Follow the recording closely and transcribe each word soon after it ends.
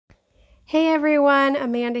Hey everyone,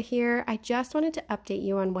 Amanda here. I just wanted to update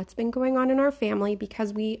you on what's been going on in our family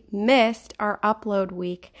because we missed our upload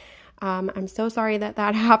week. I'm so sorry that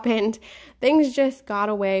happened. Things just got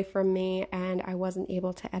away from me and I wasn't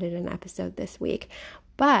able to edit an episode this week.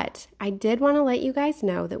 But I did want to let you guys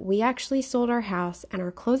know that we actually sold our house and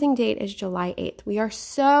our closing date is July 8th. We are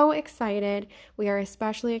so excited. We are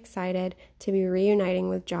especially excited to be reuniting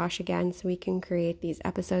with Josh again so we can create these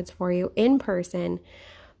episodes for you in person.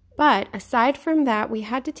 But aside from that, we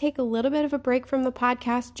had to take a little bit of a break from the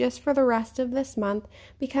podcast just for the rest of this month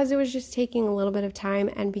because it was just taking a little bit of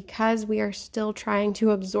time and because we are still trying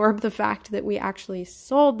to absorb the fact that we actually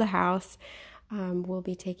sold the house. We'll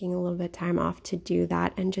be taking a little bit of time off to do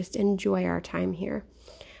that and just enjoy our time here.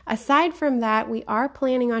 Aside from that, we are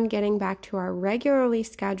planning on getting back to our regularly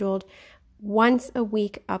scheduled once a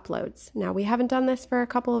week uploads. Now, we haven't done this for a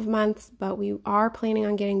couple of months, but we are planning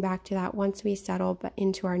on getting back to that once we settle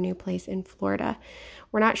into our new place in Florida.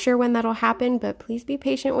 We're not sure when that'll happen, but please be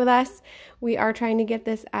patient with us. We are trying to get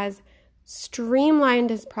this as streamlined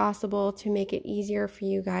as possible to make it easier for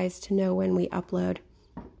you guys to know when we upload.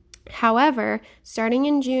 However, starting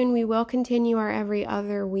in June, we will continue our every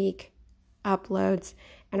other week uploads,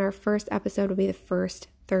 and our first episode will be the first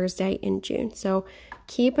Thursday in June. So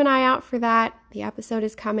keep an eye out for that. The episode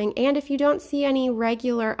is coming. And if you don't see any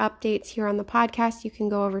regular updates here on the podcast, you can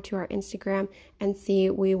go over to our Instagram and see.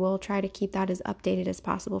 We will try to keep that as updated as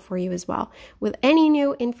possible for you as well with any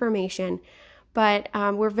new information. But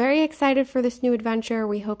we're very excited for this new adventure.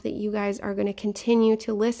 We hope that you guys are going to continue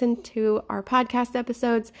to listen to our podcast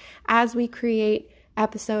episodes as we create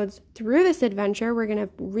episodes through this adventure. We're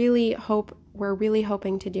really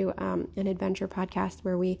hoping to do an adventure podcast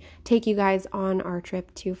where we take you guys on our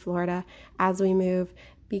trip to Florida as we move,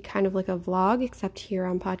 be kind of like a vlog except here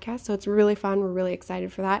on podcast. So it's really fun. We're really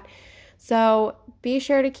excited for that. So be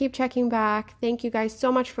sure to keep checking back. Thank you guys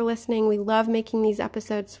so much for listening. We love making these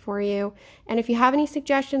episodes for you. And if you have any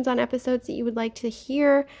suggestions on episodes that you would like to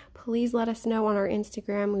hear, please let us know on our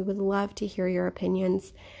Instagram. We would love to hear your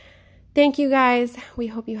opinions. Thank you guys. We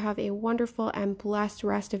hope you have a wonderful and blessed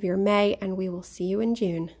rest of your May, and we will see you in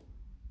June.